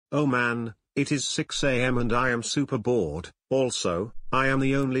Oh man, it is 6 a.m. and I am super bored. Also, I am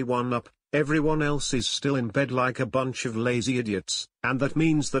the only one up, everyone else is still in bed like a bunch of lazy idiots, and that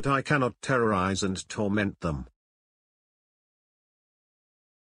means that I cannot terrorize and torment them.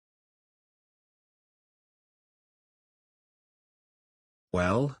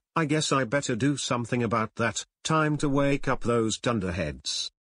 Well, I guess I better do something about that. Time to wake up those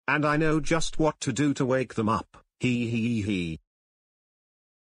dunderheads. And I know just what to do to wake them up. Hee hee hee.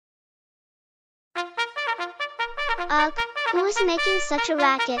 Ugh, who is making such a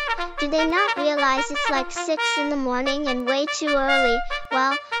racket? Do they not realize it's like 6 in the morning and way too early?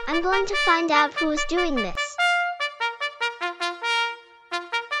 Well, I'm going to find out who is doing this.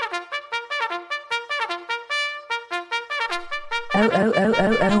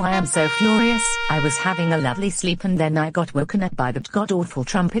 Oh, I am so furious. I was having a lovely sleep and then I got woken up by that god-awful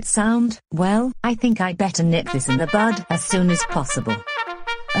trumpet sound. Well, I think I better nip this in the bud as soon as possible.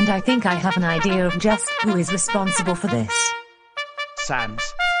 And I think I have an idea of just who is responsible for this. Sans.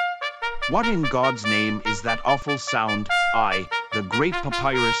 What in God's name is that awful sound? I, the great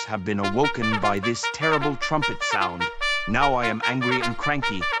papyrus, have been awoken by this terrible trumpet sound. Now I am angry and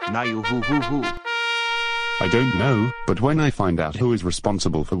cranky. Nayu hoo hoo hoo. I don't know, but when I find out who is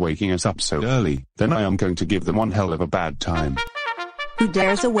responsible for waking us up so early, then I am going to give them one hell of a bad time. Who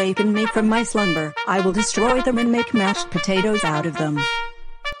dares awaken me from my slumber? I will destroy them and make mashed potatoes out of them.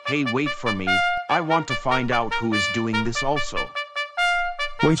 Hey, wait for me. I want to find out who is doing this also.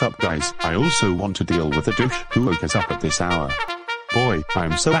 Wait up guys, I also want to deal with the douche who woke us up at this hour. Boy, I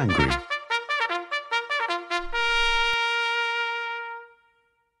am so angry.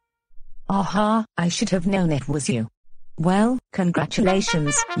 Aha, I should have known it was you. Well,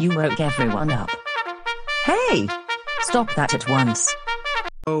 congratulations, you woke everyone up. Hey! Stop that at once.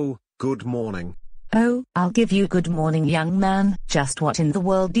 Oh, good morning. Oh, I'll give you good morning, young man. Just what in the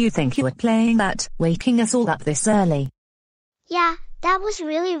world do you think you were playing at, waking us all up this early? Yeah, that was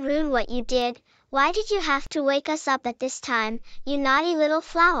really rude what you did. Why did you have to wake us up at this time, you naughty little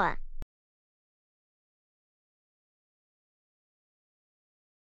flower?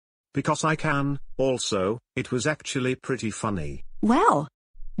 Because I can. Also, it was actually pretty funny. Well,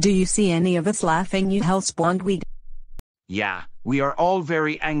 do you see any of us laughing, you hellspawned weed? Yeah, we are all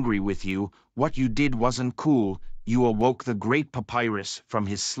very angry with you. What you did wasn't cool. You awoke the great papyrus from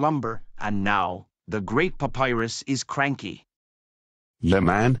his slumber, and now, the great papyrus is cranky. Yeah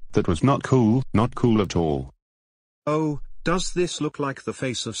man, that was not cool at all. Oh, does this look like the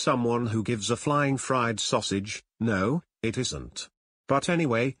face of someone who gives a flying fried sausage? No, it isn't. But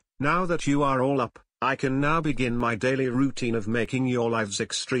anyway, now that you are all up, I can now begin my daily routine of making your lives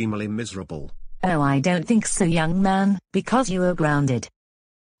extremely miserable. Oh, I don't think so, young man, because you are grounded.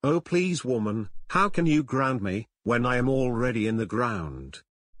 Oh please woman, how can you ground me, when I am already in the ground?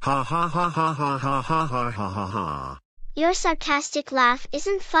 Ha ha ha ha ha ha ha ha ha ha ha. Your sarcastic laugh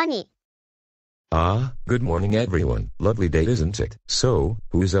isn't funny. Ah, good morning everyone. Lovely day, isn't it? So,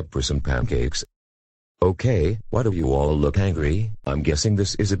 who's up for some pancakes? Okay, why do you all look angry? I'm guessing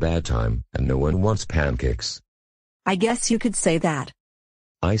this is a bad time, and no one wants pancakes. I guess you could say that.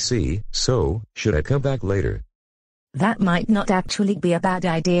 I see, so, should I come back later? That might not actually be a bad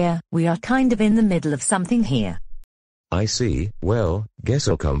idea. We are kind of in the middle of something here. I see, well, guess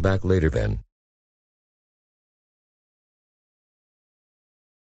I'll come back later then.